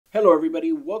Hello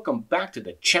everybody, welcome back to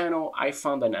the channel. I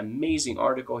found an amazing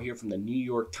article here from the New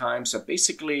York Times that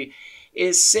basically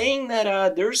is saying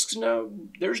that there's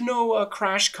no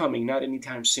crash coming, not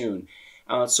anytime soon.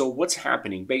 So what's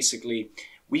happening? Basically,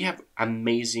 we have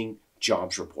amazing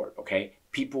jobs report, okay?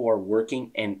 People are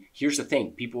working, and here's the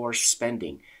thing, people are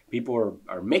spending. People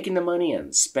are making the money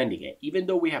and spending it. Even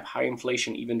though we have high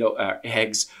inflation, even though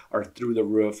eggs are through the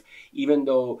roof, even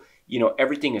though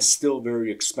everything is still very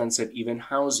expensive, even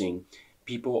housing,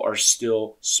 people are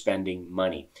still spending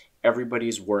money. Everybody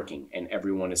is working and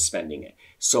everyone is spending it.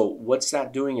 So what's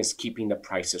that doing is keeping the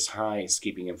prices high, is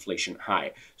keeping inflation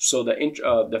high. So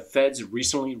the Feds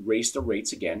recently raised the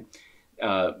rates again,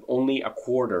 only a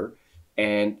quarter,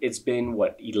 and it's been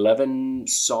what, 11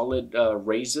 solid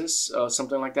raises,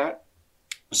 something like that.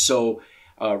 So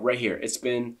right here, it's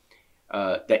been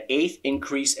the 8th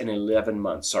increase in 11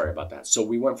 months. Sorry about that. So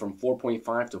we went from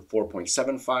 4.5 to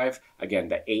 4.75. Again,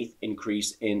 the 8th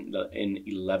increase in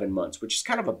 11 months, which is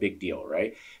kind of a big deal,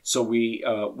 right? So we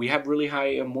have really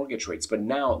high mortgage rates, but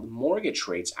now the mortgage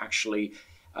rates actually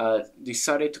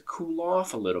decided to cool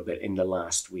off a little bit in the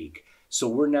last week. So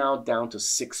we're now down to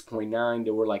 6.9.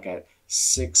 They were like at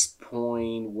 6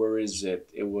 point, where is it?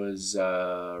 It was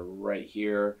right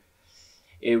here.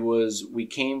 We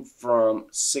came from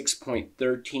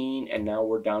 6.13 and now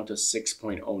we're down to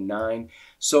 6.09.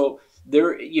 So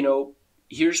there,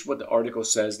 here's what the article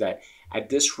says, that at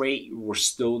this rate, we're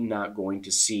still not going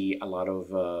to see a lot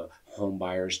of home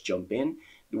buyers jump in.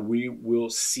 We will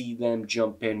see them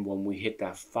jump in when we hit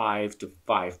that 5 to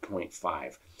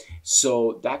 5.5.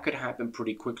 So that could happen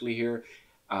pretty quickly here.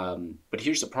 But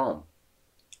here's the problem.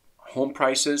 Home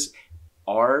prices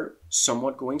are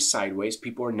somewhat going sideways.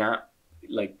 People are not,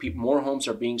 more homes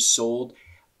are being sold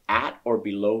at or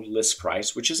below list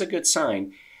price, which is a good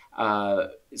sign,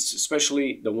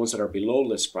 especially the ones that are below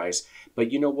list price.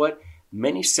 But you know what?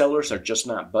 Many sellers are just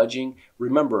not budging.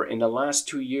 Remember, in the last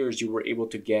 2 years, you were able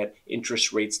to get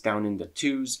interest rates down in the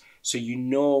 2s. So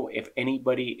if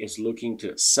anybody is looking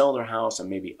to sell their house and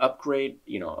maybe upgrade,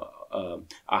 a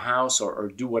house or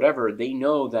do whatever, they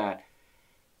know that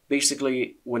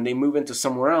basically, when they move into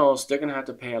somewhere else, they're going to have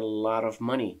to pay a lot of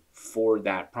money for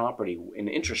that property in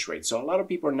interest rates. So a lot of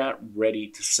people are not ready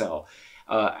to sell.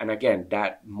 And again,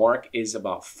 that mark is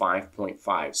about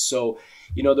 5.5. So,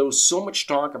 there was so much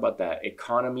talk about that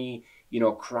economy,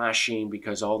 crashing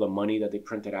because all the money that they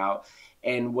printed out.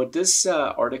 And what this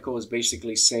article is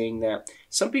basically saying, that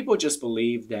some people just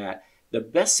believe that the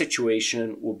best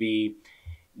situation will be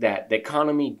that the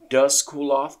economy does cool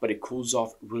off, but it cools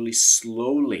off really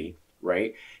slowly,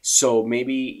 right? So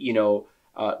maybe,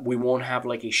 we won't have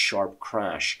like a sharp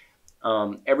crash.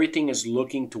 Everything is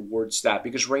looking towards that,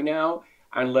 because right now,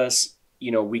 unless,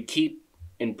 we keep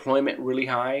employment really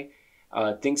high,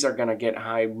 things are going to get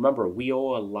high. Remember, we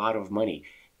owe a lot of money.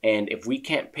 And if we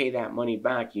can't pay that money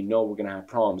back, we're going to have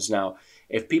problems. Now,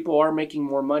 if people are making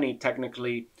more money,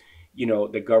 technically,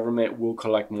 the government will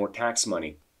collect more tax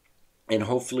money. And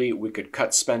hopefully we could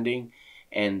cut spending,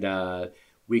 and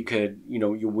we could,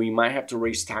 we might have to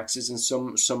raise taxes in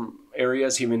some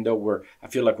areas, even though I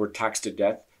feel like we're taxed to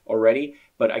death already.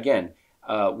 But again,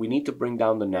 we need to bring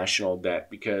down the national debt,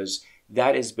 because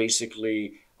that is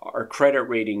basically our credit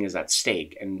rating is at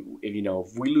stake. And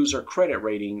if we lose our credit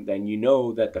rating, then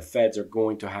that the Feds are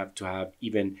going to have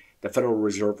even, the Federal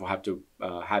Reserve will have to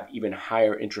have even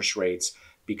higher interest rates,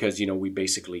 because we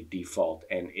basically default,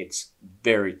 and it's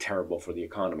very terrible for the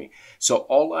economy. So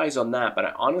all eyes on that.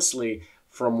 But honestly,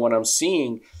 from what I'm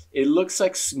seeing, it looks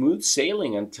like smooth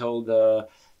sailing until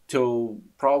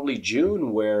probably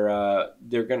June, where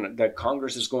the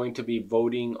Congress is going to be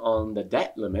voting on the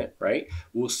debt limit, right?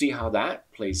 We'll see how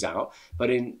that plays out.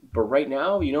 But right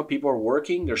now, people are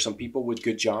working. There's some people with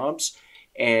good jobs,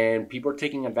 and people are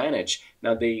taking advantage.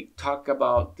 Now, they talk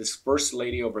about this first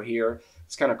lady over here.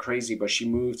 It's kind of crazy, but she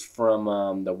moved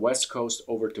from the West Coast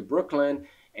over to Brooklyn,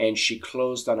 and she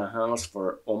closed on a house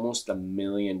for almost $1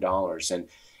 million. And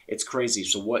it's crazy.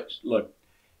 So look,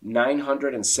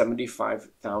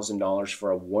 $975,000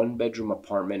 for a 1-bedroom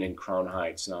apartment in Crown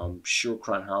Heights. Now, I'm sure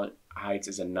Crown Heights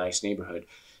is a nice neighborhood,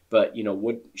 but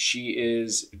what she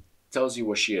is, tells you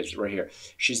what she is right here.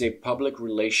 She's a public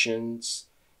relations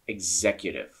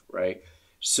executive, right?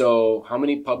 So how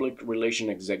many public relation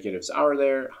executives are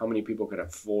there? How many people could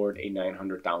afford a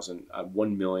 $900,000,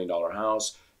 $1 million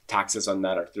house? Taxes on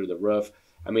that are through the roof.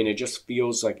 I mean, it just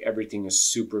feels like everything is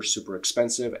super, super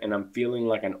expensive. And I'm feeling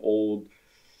like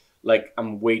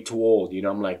I'm way too old.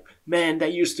 I'm like, man,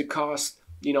 that used to cost,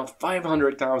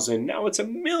 $500,000. Now it's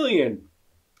 $1 million.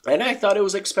 And I thought it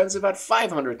was expensive at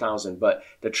 $500,000. But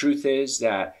the truth is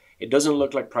that it doesn't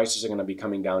look like prices are going to be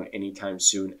coming down anytime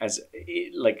soon, as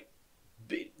like,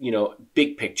 you know,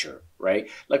 big picture, right?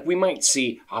 Like we might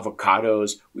see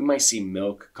avocados, we might see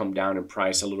milk come down in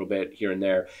price a little bit here and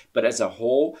there. But as a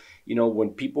whole, you know,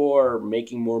 when people are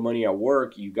making more money at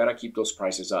work, you got to keep those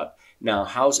prices up. Now,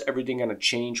 how's everything going to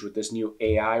change with this new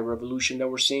AI revolution that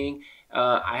we're seeing?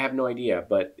 I have no idea,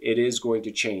 but it is going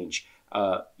to change.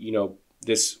 You know,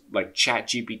 this like Chat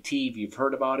GPT, if you've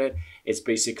heard about it, it's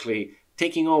basically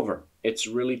taking over. It's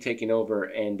really taking over.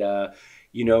 And,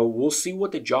 you know, we'll see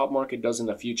what the job market does in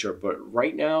the future. But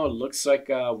right now, it looks like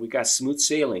we got smooth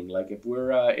sailing. Like if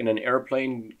we're in an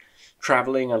airplane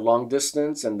traveling a long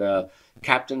distance and the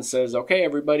captain says, okay,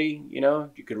 everybody, you know,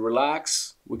 you could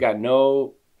relax. We got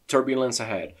no turbulence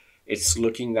ahead. It's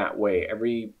looking that way.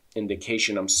 Every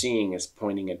indication I'm seeing is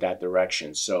pointing in that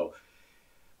direction. So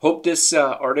hope this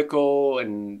article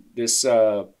and this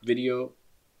video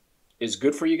is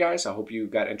good for you guys. I hope you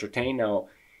got entertained. Now,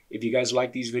 if you guys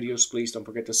like these videos, please don't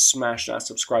forget to smash that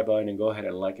subscribe button and go ahead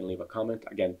and like and leave a comment.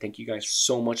 Again, thank you guys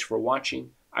so much for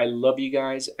watching. I love you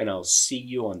guys, and I'll see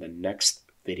you on the next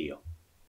video.